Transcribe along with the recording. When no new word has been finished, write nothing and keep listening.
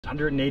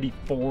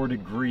184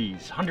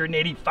 degrees,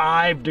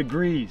 185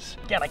 degrees.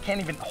 Again, I can't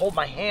even hold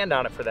my hand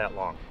on it for that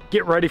long.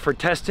 Get ready for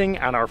testing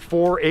on our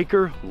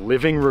 4-acre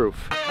living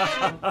roof.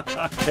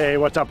 Hey,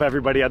 what's up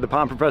everybody? The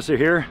Pond Professor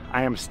here.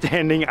 I am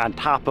standing on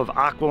top of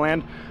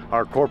Aqualand,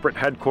 our corporate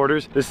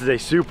headquarters. This is a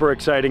super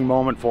exciting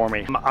moment for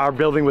me. Our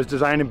building was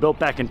designed and built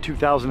back in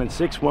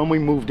 2006 when we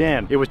moved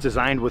in. It was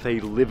designed with a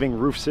living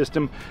roof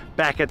system.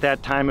 Back at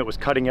that time, it was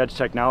cutting edge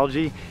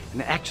technology,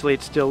 and actually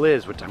it still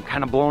is, which I'm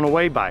kind of blown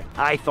away by.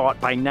 I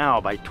thought by now,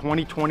 by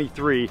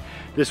 2023,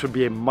 this would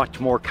be a much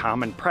more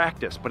common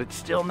practice, but it's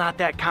still not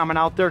that common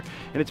out there,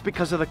 and it's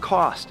because of the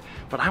cost.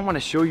 But I want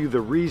to show you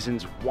the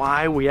reasons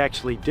why we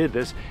actually did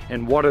this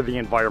and what are the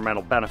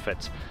environmental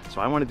benefits. So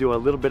I want to do a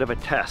little bit of a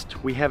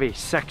test. We have a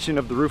section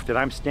of the roof that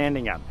I'm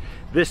standing on.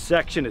 This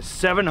section is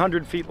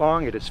 700 feet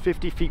long, it is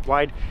 50 feet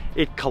wide.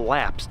 It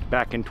collapsed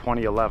back in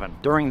 2011.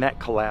 During that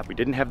collapse, we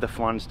didn't have the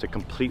funds to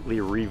completely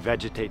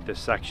revegetate this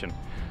section.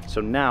 So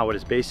now it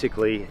is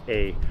basically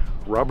a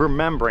rubber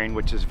membrane,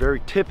 which is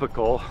very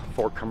typical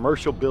for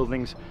commercial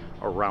buildings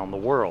around the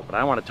world. What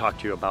I want to talk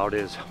to you about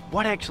is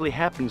what actually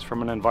happens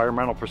from an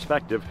environmental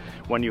perspective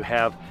when you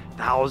have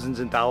thousands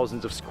and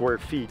thousands of square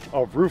feet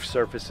of roof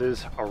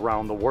surfaces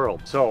around the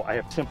world. So I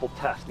have a simple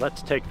test.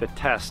 Let's take the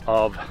test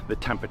of the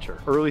temperature.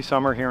 Early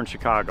summer here in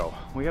Chicago.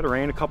 We had a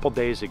rain a couple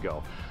days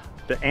ago.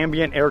 The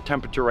ambient air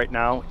temperature right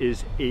now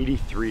is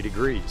 83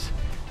 degrees.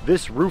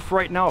 This roof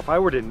right now, if I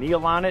were to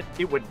kneel on it,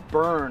 it would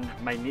burn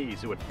my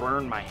knees, it would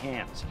burn my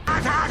hands.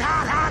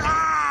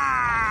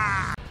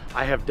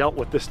 I have dealt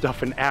with this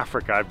stuff in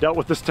Africa, I've dealt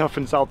with this stuff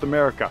in South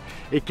America.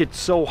 It gets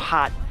so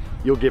hot,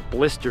 you'll get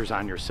blisters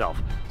on yourself.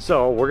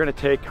 So we're gonna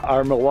take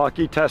our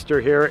Milwaukee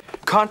tester here.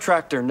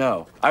 Contractor,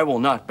 no. I will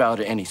not bow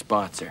to any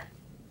sponsor.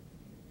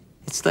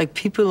 It's like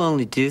people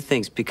only do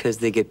things because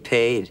they get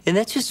paid, and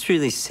that's just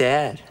really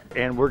sad.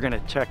 And we're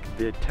gonna check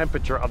the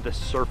temperature of the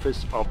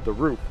surface of the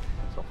roof.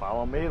 So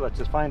follow me, let's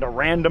just find a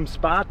random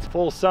spot.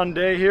 Full sun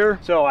day here.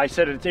 So I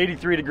said it's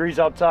 83 degrees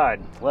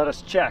outside. Let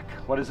us check.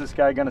 What is this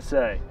guy gonna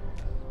say?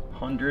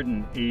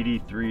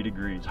 183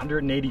 degrees,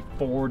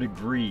 184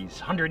 degrees,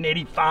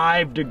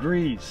 185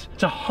 degrees.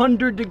 It's a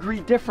 100-degree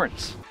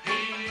difference.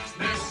 He's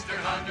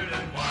Mr.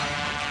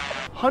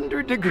 101.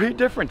 100-degree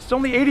difference. It's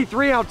only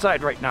 83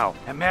 outside right now.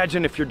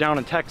 Imagine if you're down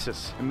in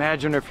Texas.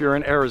 Imagine if you're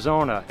in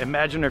Arizona.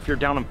 Imagine if you're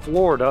down in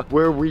Florida,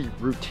 where we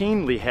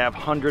routinely have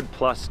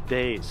 100+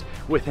 days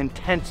with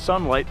intense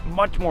sunlight,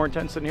 much more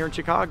intense than here in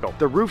Chicago.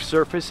 The roof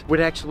surface would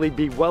actually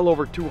be well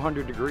over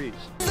 200 degrees.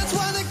 That's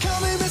why they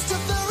call me Mr.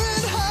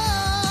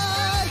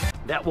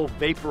 That will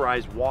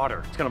vaporize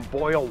water. It's gonna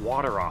boil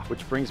water off,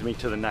 which brings me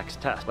to the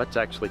next test. Let's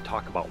actually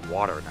talk about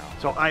water now.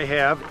 So I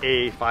have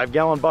a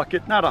 5-gallon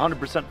bucket, not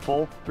 100%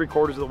 full,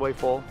 3/4 of the way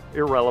full,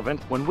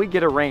 irrelevant. When we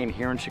get a rain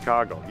here in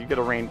Chicago, you get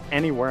a rain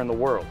anywhere in the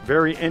world.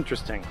 Very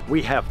interesting.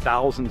 We have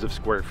thousands of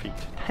square feet,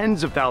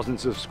 tens of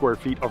thousands of square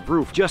feet of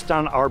roof just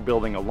on our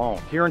building alone.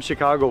 Here in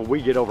Chicago,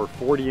 we get over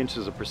 40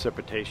 inches of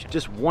precipitation.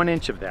 Just 1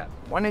 inch of that,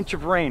 1 inch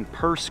of rain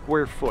per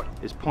square foot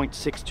is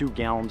 0.62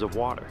 gallons of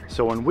water.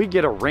 So when we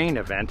get a rain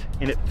event,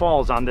 and it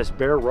falls on this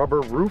bare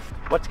rubber roof,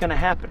 what's gonna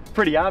happen?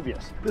 Pretty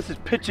obvious. This is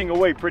pitching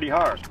away pretty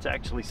hard. Let's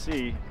actually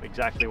see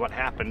exactly what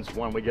happens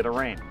when we get a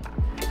rain.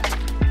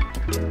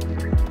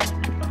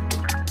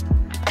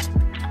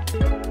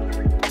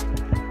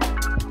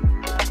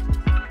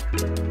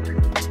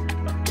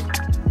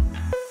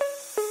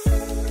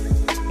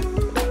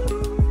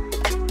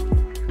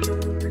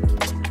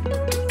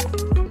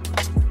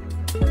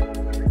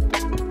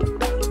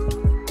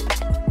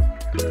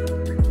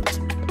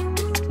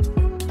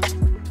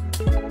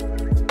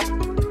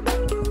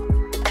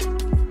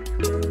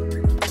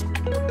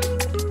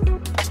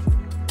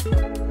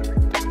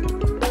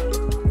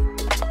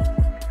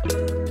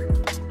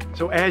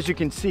 So as you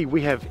can see,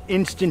 we have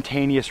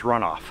instantaneous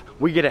runoff.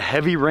 We get a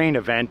heavy rain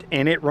event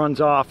and it runs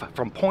off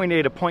from point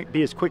A to point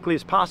B as quickly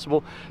as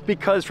possible,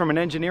 because from an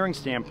engineering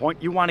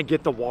standpoint, you want to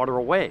get the water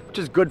away, which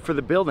is good for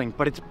the building,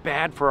 but it's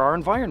bad for our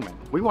environment.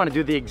 We want to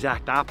do the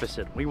exact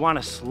opposite. We want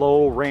to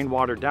slow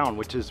rainwater down,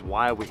 which is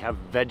why we have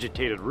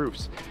vegetated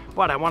roofs.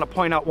 But I want to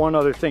point out one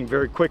other thing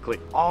very quickly.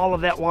 All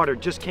of that water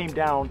just came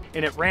down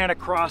and it ran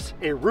across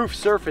a roof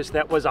surface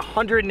that was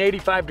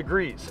 185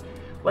 degrees.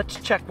 Let's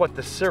check what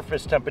the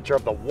surface temperature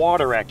of the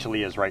water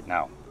actually is right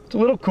now. It's a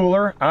little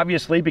cooler,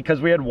 obviously, because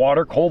we had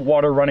water, cold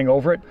water running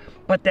over it,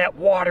 but that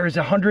water is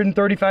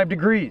 135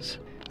 degrees.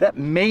 That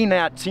may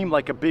not seem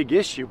like a big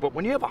issue, but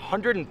when you have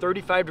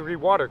 135-degree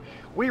water,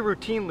 we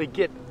routinely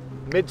get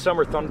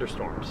midsummer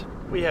thunderstorms.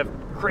 We have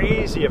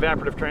crazy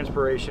evaporative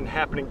transpiration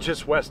happening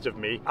just west of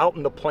me, out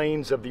in the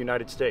plains of the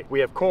United States. We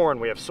have corn,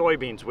 we have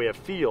soybeans, we have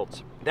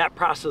fields. That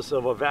process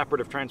of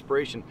evaporative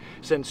transpiration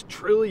sends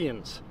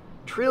trillions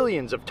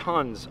of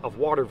tons of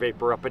water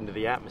vapor up into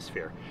the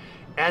atmosphere.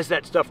 As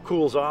that stuff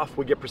cools off,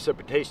 we get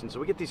precipitation.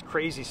 So we get these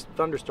crazy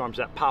thunderstorms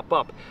that pop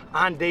up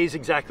on days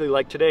exactly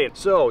like today. And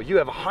so you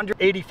have a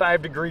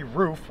 185-degree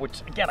roof,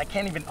 which again, I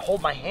can't even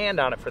hold my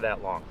hand on it for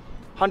that long.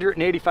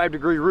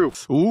 185-degree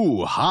roof.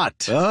 Ooh,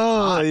 hot.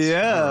 Oh, hot.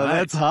 yeah, right.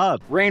 That's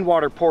hot.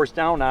 Rainwater pours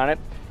down on it,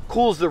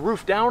 cools the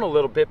roof down a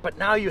little bit, but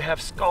now you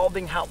have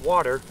scalding hot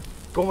water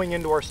going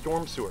into our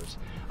storm sewers.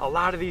 A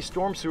lot of these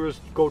storm sewers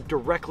go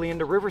directly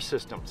into river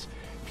systems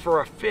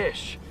for a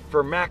fish,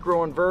 for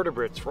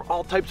macroinvertebrates, for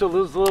all types of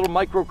those little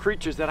micro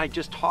creatures that I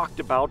just talked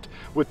about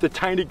with the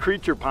tiny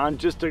creature pond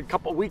just a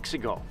couple weeks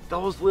ago.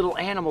 Those little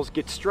animals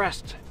get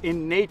stressed.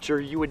 In nature,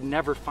 you would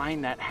never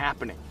find that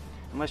happening.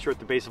 Unless you're at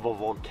the base of a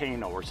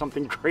volcano or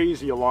something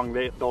crazy along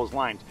those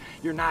lines.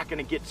 You're not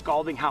gonna get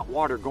scalding hot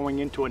water going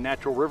into a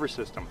natural river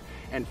system.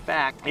 In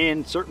fact,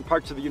 in certain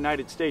parts of the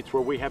United States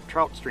where we have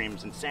trout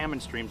streams and salmon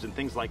streams and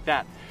things like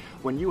that,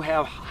 when you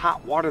have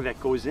hot water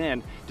that goes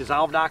in,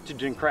 dissolved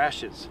oxygen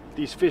crashes.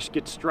 These fish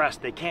get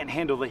stressed, they can't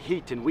handle the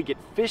heat, and we get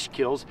fish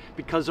kills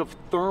because of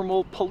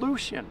thermal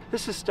pollution.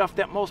 This is stuff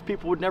that most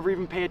people would never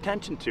even pay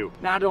attention to.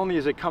 Not only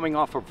is it coming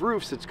off of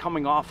roofs, it's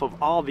coming off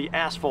of all the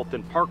asphalt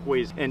and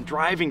parkways and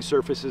driving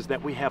surfaces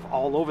that we have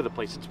all over the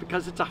place. It's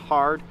because it's a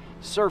hard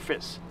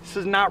surface. This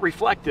is not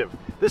reflective.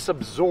 This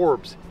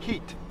absorbs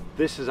heat.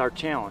 This is our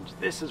challenge.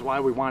 This is why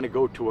we want to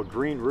go to a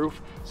green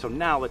roof. So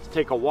now let's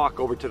take a walk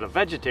over to the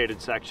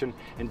vegetated section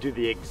and do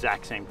the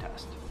exact same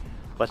test.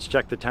 Let's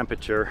check the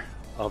temperature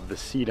of the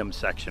sedum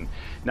section.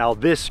 Now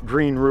this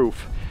green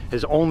roof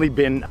has only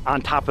been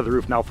on top of the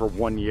roof now for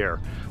 1 year.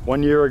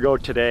 1 year ago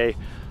today,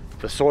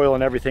 the soil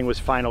and everything was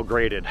final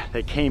graded.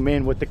 They came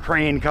in with the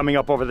crane coming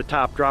up over the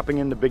top, dropping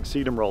in the big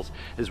sedum rolls,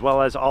 as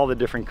well as all the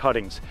different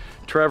cuttings.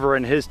 Trevor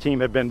and his team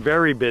have been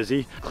very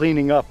busy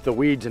cleaning up the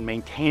weeds and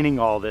maintaining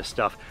all this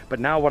stuff. But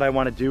now what I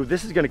want to do,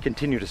 this is going to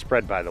continue to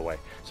spread, by the way.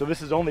 So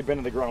this has only been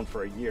in the ground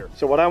for a year.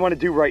 So what I want to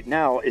do right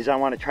now is I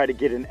want to try to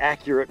get an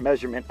accurate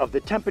measurement of the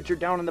temperature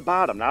down in the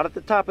bottom, not at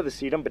the top of the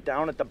sedum, but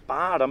down at the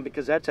bottom,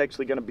 because that's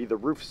actually going to be the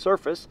roof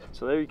surface.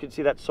 So there you can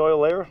see that soil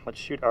layer. Let's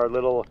shoot our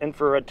little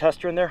infrared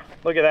tester in there.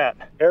 Look at that.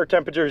 Air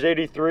temperature is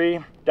 83.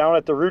 Down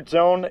at the root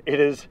zone, it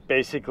is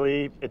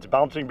basically, it's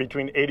bouncing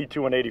between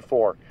 82 and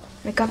 84.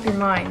 Make up your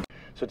mind.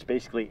 So it's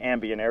basically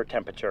ambient air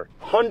temperature.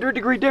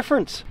 100-degree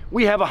difference.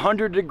 We have a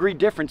 100-degree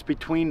difference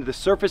between the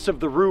surface of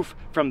the roof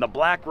from the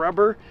black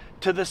rubber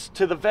to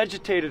the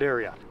vegetated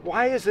area.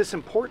 Why is this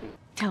important?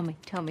 Tell me.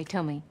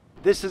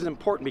 This is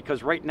important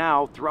because right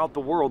now, throughout the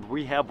world,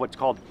 we have what's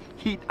called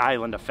heat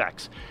island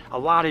effects. A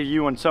lot of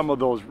you in some of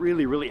those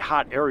really, really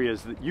hot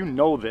areas, that you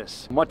know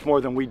this much more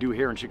than we do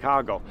here in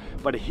Chicago.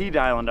 But a heat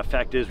island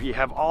effect is you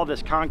have all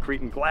this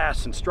concrete and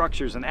glass and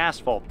structures and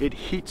asphalt. It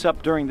heats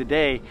up during the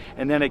day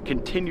and then it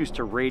continues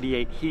to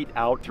radiate heat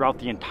out throughout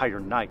the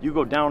entire night. You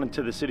go down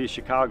into the city of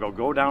Chicago,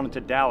 go down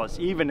into Dallas,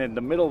 even in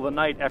the middle of the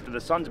night after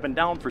the sun's been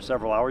down for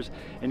several hours,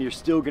 and you're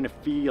still gonna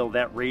feel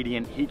that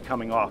radiant heat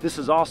coming off. This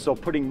is also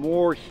putting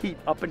more heat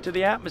up into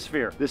the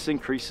atmosphere. This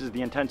increases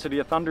the intensity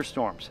of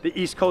thunderstorms. The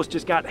East Coast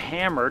just got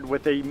hammered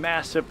with a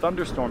massive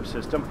thunderstorm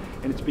system,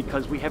 and it's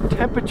because we have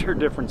temperature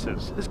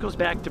differences. This goes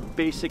back to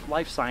basic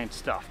life science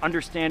stuff,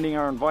 understanding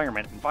our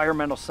environment,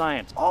 environmental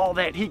science. All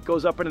that heat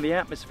goes up into the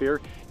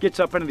atmosphere, gets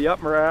up into the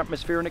upper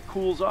atmosphere, and it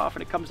cools off,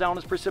 and it comes down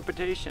as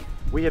precipitation.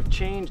 We have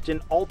changed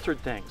and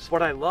altered things.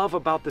 What I love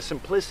about the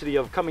simplicity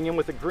of coming in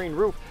with a green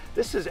roof,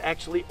 this is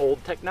actually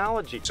old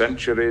technology.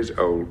 Centuries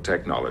old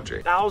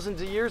technology.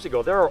 Thousands of years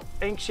ago, there are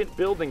ancient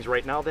buildings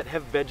right now that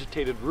have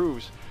vegetated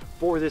roofs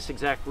for this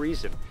exact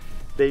reason.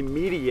 They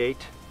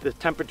mediate the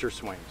temperature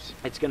swings.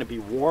 It's going to be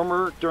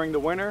warmer during the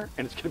winter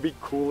and it's going to be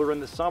cooler in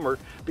the summer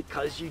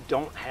because you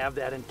don't have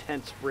that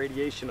intense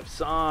radiation of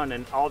sun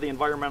and all the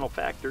environmental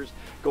factors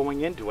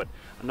going into it.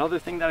 Another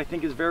thing that I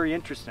think is very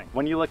interesting,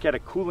 when you look at a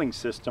cooling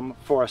system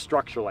for a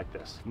structure like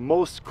this,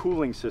 most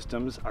cooling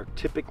systems are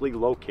typically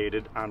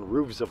located on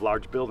roofs of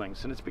large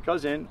buildings, and it's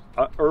because in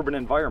urban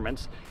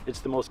environments, it's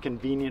the most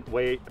convenient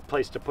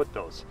place to put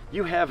those.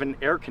 You have an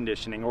air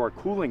conditioning or a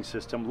cooling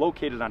system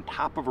located on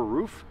top of a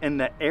roof, and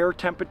the air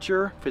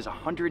temperature is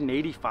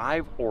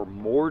 185 or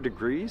more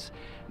degrees.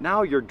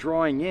 Now you're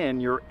drawing in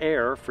your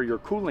air for your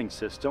cooling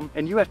system,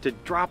 and you have to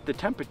drop the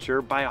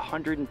temperature by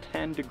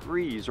 110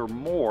 degrees or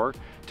more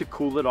to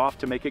cool it off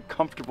to make it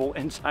comfortable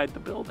inside the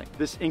building.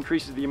 This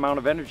increases the amount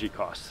of energy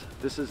costs.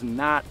 This is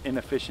not an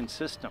efficient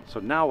system. So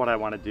now what I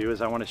want to do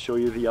is I want to show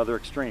you the other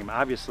extreme.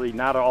 Obviously,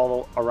 not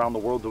all around the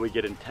world do we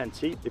get intense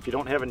heat. If you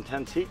don't have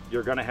intense heat,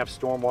 you're going to have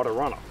stormwater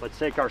runoff. Let's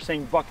take our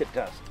same bucket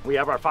test. We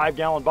have our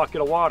 5-gallon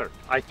bucket of water.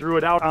 I threw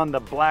it out on the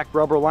black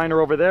rubber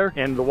liner over there,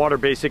 and the water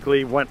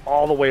basically went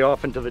all the way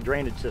off into the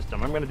drainage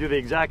system. I'm going to do the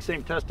exact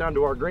same test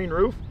onto our green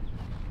roof.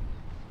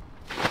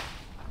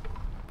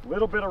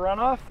 Little bit of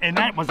runoff, and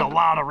that was a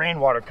lot of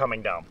rainwater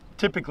coming down.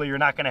 Typically you're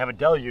not going to have a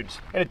deluge,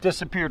 and it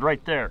disappeared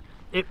right there.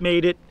 It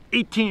made it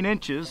 18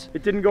 inches.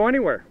 It didn't go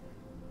anywhere.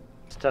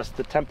 Let's test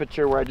the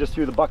temperature where I just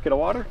threw the bucket of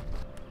water.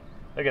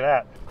 Look at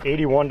that,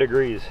 81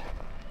 degrees,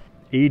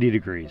 80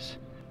 degrees.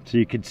 So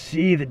you can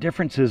see the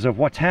differences of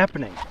what's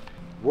happening.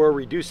 We're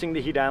reducing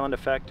the heat island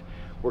effect.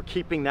 We're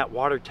keeping that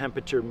water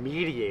temperature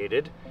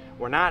mediated.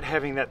 We're not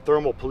having that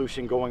thermal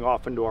pollution going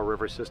off into our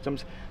river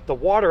systems. The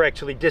water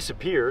actually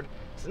disappeared.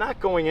 It's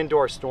not going into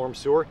our storm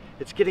sewer.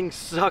 It's getting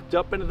sucked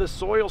up into the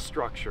soil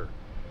structure.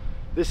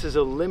 This is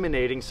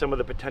eliminating some of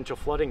the potential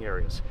flooding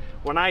areas.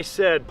 When I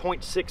said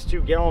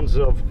 0.62 gallons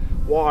of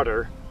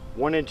water,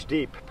 1 inch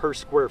deep per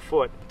square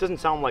foot, it doesn't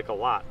sound like a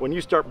lot. When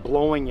you start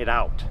blowing it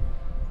out,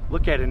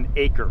 look at an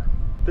acre.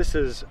 This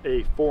is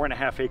a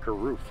 4.5 acre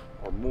roof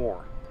or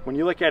more. When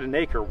you look at an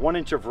acre, 1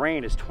 inch of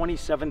rain is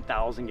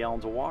 27,000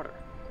 gallons of water.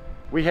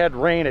 We had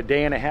rain a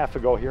day and a half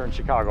ago here in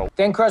Chicago.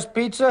 Thin crust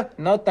pizza?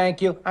 No,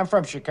 thank you. I'm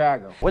from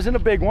Chicago. Wasn't a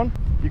big one.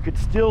 You could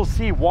still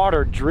see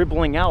water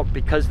dribbling out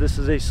because this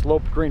is a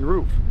sloped green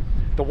roof.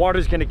 The water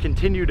is going to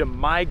continue to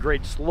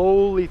migrate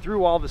slowly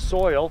through all the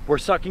soil. We're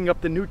sucking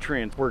up the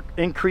nutrients. We're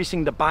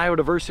increasing the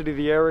biodiversity of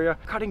the area,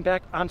 cutting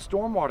back on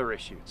stormwater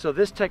issues. So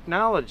this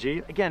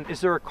technology, again, is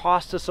there a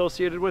cost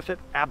associated with it?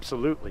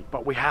 Absolutely.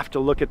 But we have to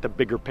look at the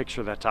bigger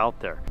picture that's out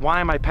there.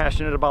 Why am I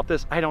passionate about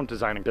this? I don't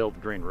design and build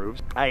green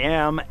roofs. I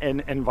am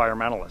an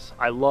environmentalist.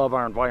 I love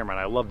our environment.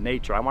 I love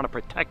nature. I want to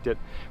protect it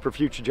for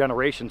future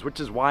generations, which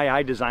is why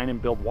I design and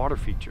build water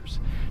features.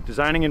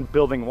 Designing and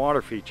building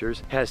water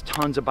features has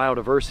tons of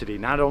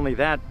biodiversity. Not only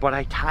that, but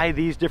I tie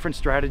these different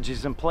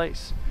strategies in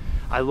place.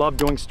 I love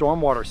doing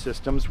stormwater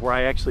systems where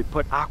I actually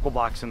put aqua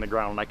blocks in the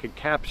ground and I could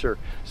capture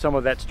some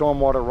of that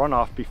stormwater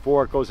runoff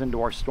before it goes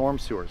into our storm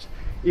sewers.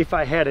 If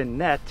I had a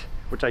net,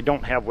 which I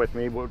don't have with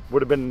me, would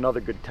have been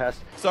another good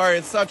test. Sorry,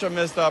 it's such a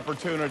missed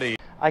opportunity.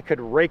 I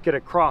could rake it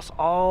across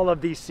all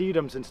of these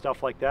sedums and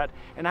stuff like that,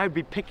 and I'd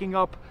be picking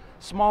up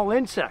small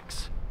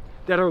insects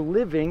that are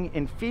living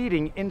and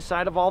feeding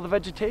inside of all the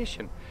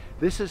vegetation.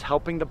 This is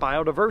helping the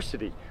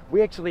biodiversity.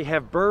 We actually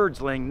have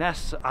birds laying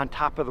nests on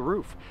top of the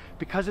roof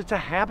because it's a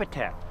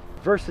habitat.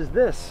 Versus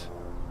this,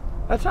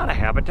 that's not a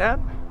habitat.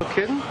 No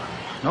kidding?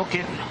 No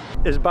kidding.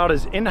 It's about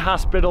as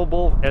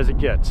inhospitable as it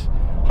gets.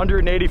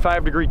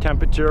 185-degree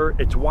temperature,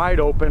 it's wide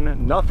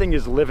open, nothing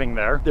is living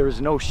there. There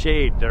is no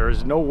shade, there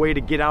is no way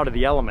to get out of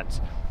the elements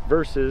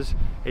versus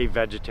a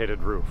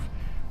vegetated roof.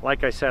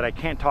 Like I said, I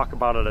can't talk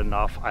about it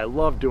enough. I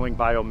love doing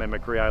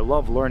biomimicry. I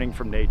love learning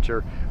from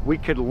nature. We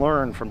could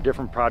learn from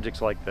different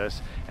projects like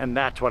this, and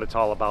that's what it's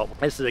all about.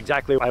 This is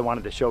exactly why I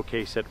wanted to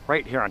showcase it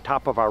right here on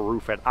top of our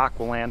roof at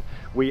Aqualand.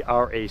 We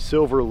are a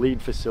silver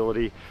LEED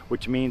facility,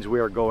 which means we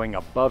are going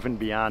above and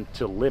beyond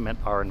to limit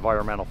our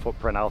environmental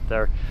footprint out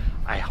there.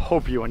 I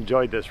hope you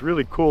enjoyed this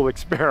really cool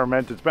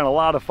experiment. It's been a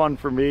lot of fun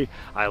for me.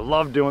 I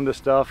love doing this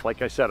stuff.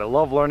 Like I said, I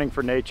love learning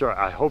for nature.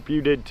 I hope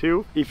you did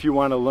too. If you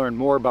want to learn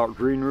more about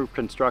green roof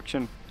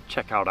construction,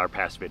 check out our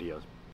past videos.